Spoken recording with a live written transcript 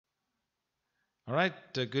All right,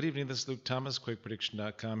 good evening. This is Luke Thomas,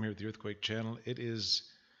 QuakePrediction.com here with the Earthquake Channel. It is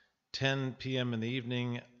 10 p.m. in the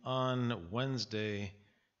evening on Wednesday,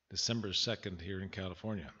 December 2nd here in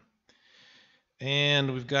California.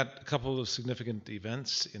 And we've got a couple of significant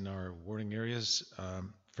events in our warning areas.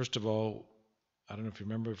 First of all, I don't know if you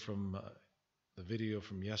remember from the video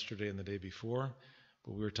from yesterday and the day before,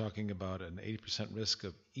 but we were talking about an 80% risk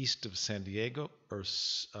of east of San Diego, or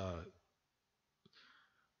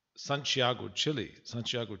Santiago, Chile,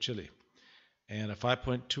 and a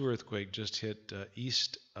 5.2 earthquake just hit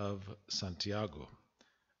east of Santiago,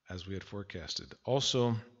 as we had forecasted.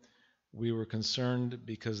 Also, we were concerned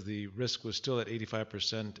because the risk was still at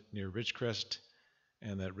 85% near Ridgecrest,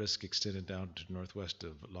 and that risk extended down to northwest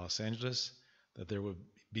of Los Angeles, that there would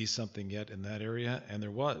be something yet in that area, and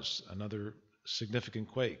there was another significant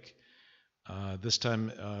quake. This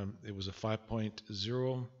time it was a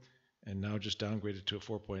 5.0, and now just downgraded to a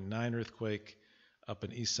 4.9 earthquake up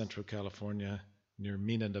in east central California near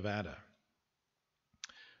Mena, Nevada.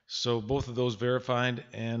 So both of those verified,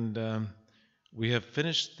 and we have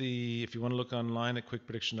finished if you want to look online at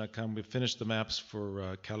QuakePrediction.com, we've finished the maps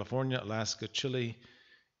for California, Alaska, Chile,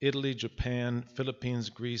 Italy, Japan, Philippines,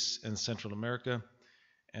 Greece, and Central America,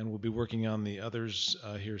 and we'll be working on the others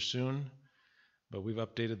here soon, but we've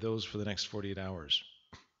updated those for the next 48 hours.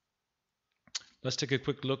 Let's take a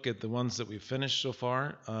quick look at the ones that we've finished so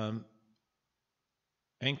far.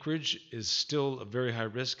 Anchorage is still a very high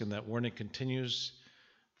risk, and that warning continues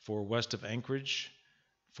for west of Anchorage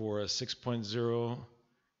for a 6.0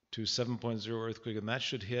 to 7.0 earthquake, and that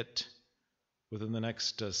should hit within the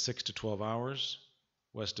next 6 to 12 hours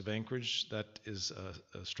west of Anchorage. That is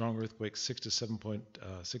a strong earthquake, 6.0 to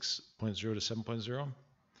 7.0.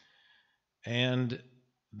 And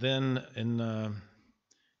then in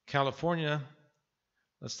California,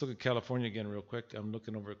 let's look at California again real quick. I'm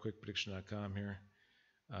looking over at QuakePrediction.com here.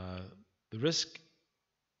 The risk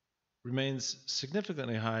remains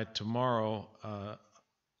significantly high tomorrow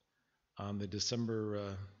on the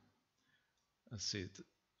December, let's see,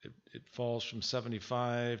 it falls from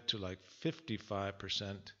 75 to like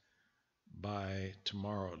 55% by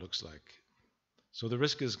tomorrow, it looks like. So the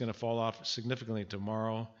risk is going to fall off significantly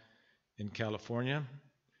tomorrow in California.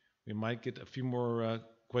 We might get a few more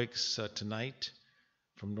quakes tonight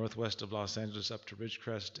from northwest of Los Angeles up to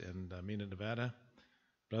Ridgecrest and Mena, Nevada.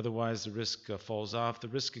 But otherwise, the risk falls off. The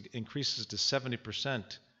risk increases to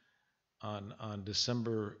 70% on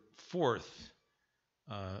December 4th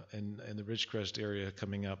in the Ridgecrest area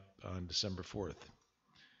coming up on December 4th.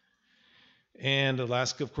 And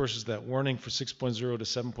Alaska, of course, is that warning for 6.0 to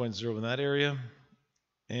 7.0 in that area.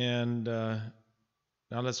 And now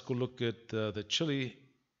let's go look at the Chile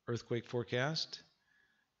earthquake forecast.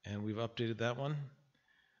 And we've updated that one.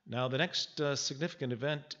 Now the next significant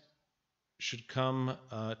event should come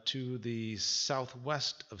to the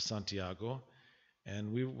southwest of Santiago,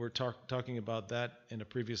 and we were talking about that in a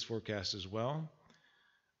previous forecast as well.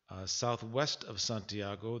 Southwest of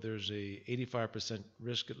Santiago, there's a 85%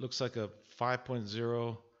 risk. It looks like a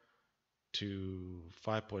 5.0 to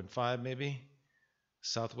 5.5 maybe.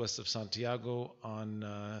 Southwest of Santiago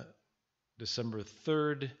on December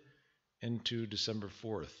 3rd into December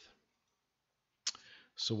 4th.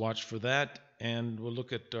 So watch for that, and we'll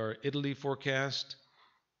look at our Italy forecast.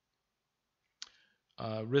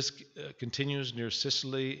 Risk continues near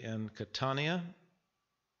Sicily and Catania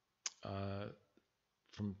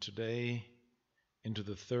from today into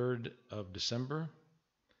the 3rd of December.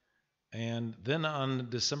 And then on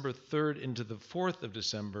December 3rd into the 4th of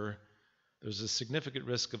December, there's a significant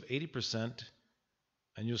risk of 80%,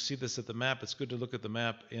 and you'll see this at the map. It's good to look at the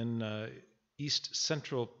map in east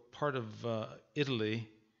central part of Italy,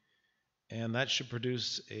 and that should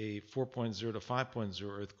produce a 4.0 to 5.0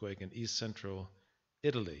 earthquake in east central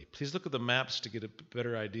Italy. Please look at the maps to get a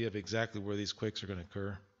better idea of exactly where these quakes are going to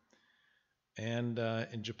occur. And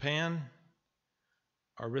in Japan,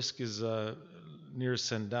 our risk is near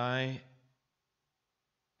Sendai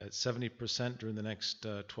at 70% during the next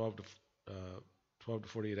 12 to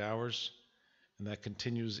 48 hours, and that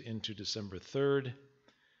continues into December 3rd.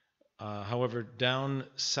 However, down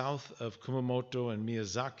south of Kumamoto and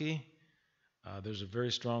Miyazaki, there's a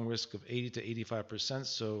very strong risk of 80 to 85%,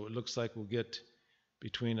 so it looks like we'll get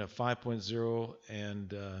between a 5.0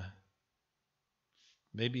 and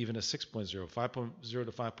maybe even a 6.0, 5.0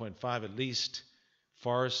 to 5.5 at least,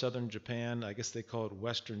 far southern Japan. I guess they call it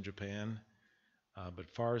Western Japan, but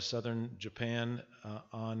far southern Japan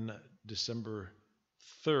on December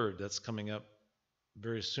 3rd. That's coming up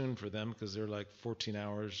very soon for them because they're like 14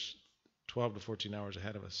 hours, 12 to 14 hours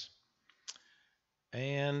ahead of us.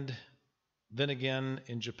 And Then again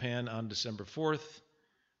in Japan on December 4th,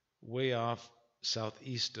 way off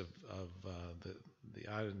southeast of the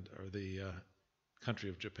island or the country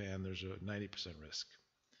of Japan, there's a 90% risk.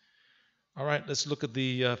 All right, let's look at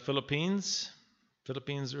the Philippines.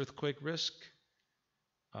 Philippines earthquake risk.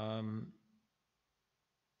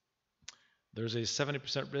 There's a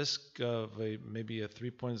 70% risk of maybe a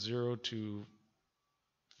 3.0 to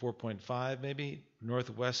 4.5 maybe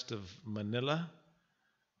northwest of Manila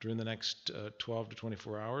during the next 12 to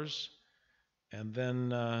 24 hours. And then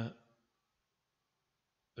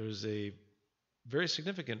there's a very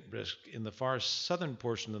significant risk in the far southern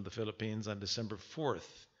portion of the Philippines on December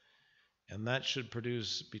 4th. And that should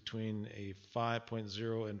produce between a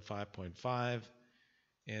 5.0 and 5.5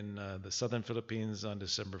 in the southern Philippines on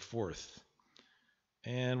December 4th.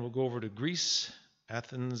 And we'll go over to Greece,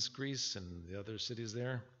 Athens, Greece, and the other cities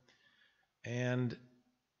there. And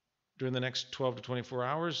during the next 12 to 24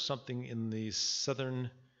 hours, something in the southern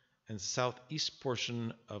and southeast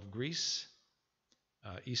portion of Greece,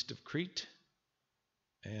 east of Crete.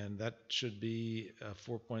 And that should be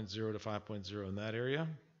 4.0 to 5.0 in that area.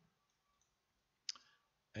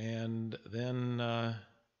 And then, a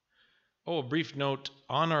brief note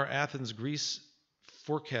on our Athens, Greece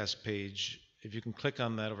forecast page. If you can click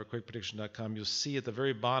on that over quakeprediction.com, you'll see at the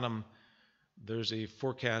very bottom there's a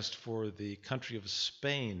forecast for the country of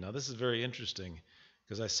Spain. Now, this is very interesting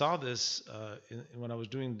because I saw this when I was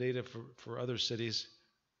doing data for other cities,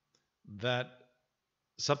 that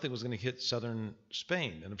something was going to hit southern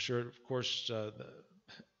Spain. And I'm sure, of course,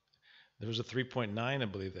 there was a 3.9, I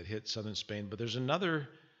believe, that hit southern Spain. But there's another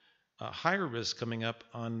higher risk coming up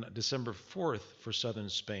on December 4th for southern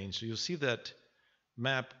Spain. So you'll see that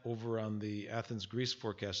map over on the Athens, Greece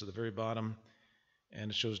forecast at the very bottom. And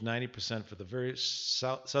it shows 90% for the very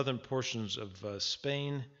southern portions of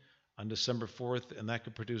Spain on December 4th. And that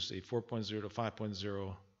could produce a 4.0 to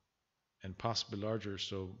 5.0 and possibly larger.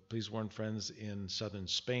 So please warn friends in southern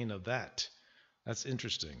Spain of that. That's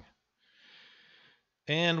interesting.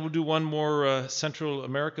 And we'll do one more Central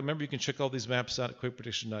America. Remember, you can check all these maps out at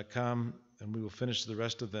quakeprediction.com, and we will finish the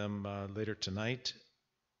rest of them later tonight.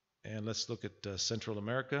 And let's look at Central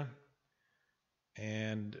America.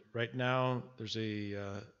 And right now, there's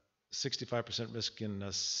a 65% risk in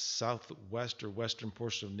southwest or western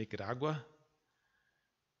portion of Nicaragua.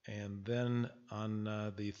 And then on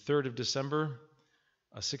the 3rd of December,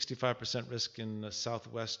 a 65% risk in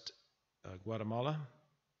southwest Guatemala.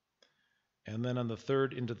 And then on the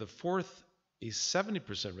 3rd into the 4th, a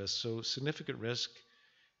 70% risk, so significant risk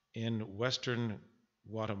in western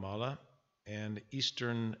Guatemala and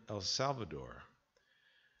eastern El Salvador.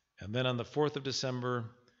 And then on the 4th of December,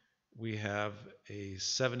 we have a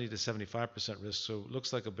 70 to 75% risk, so it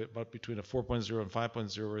looks like about between a 4.0 and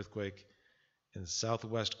 5.0 earthquake in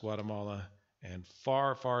southwest Guatemala and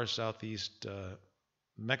far, far southeast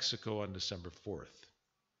Mexico on December 4th.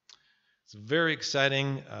 It's very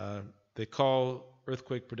exciting. They call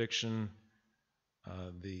earthquake prediction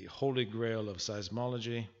the holy grail of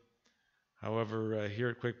seismology. However, here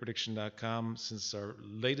at quakeprediction.com, since our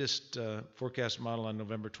latest forecast model on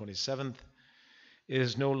November 27th, it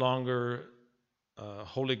is no longer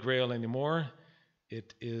holy grail anymore.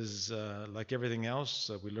 It is like everything else.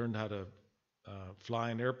 We learned how to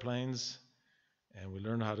fly in airplanes, and we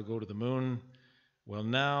learned how to go to the moon. Well,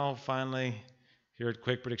 now, finally, here at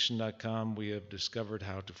quakeprediction.com, we have discovered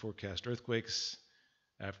how to forecast earthquakes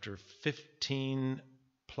after 15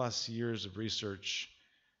 plus years of research,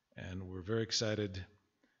 and we're very excited.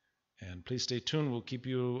 And please stay tuned. We'll keep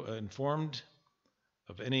you informed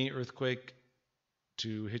of any earthquake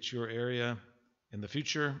to hit your area in the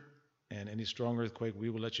future, and any strong earthquake,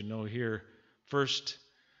 we will let you know here first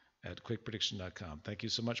at quakeprediction.com. Thank you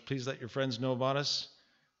so much. Please let your friends know about us,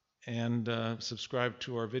 and subscribe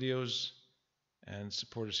to our videos, and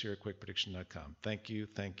support us here at quakeprediction.com. Thank you,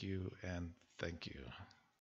 and thank you.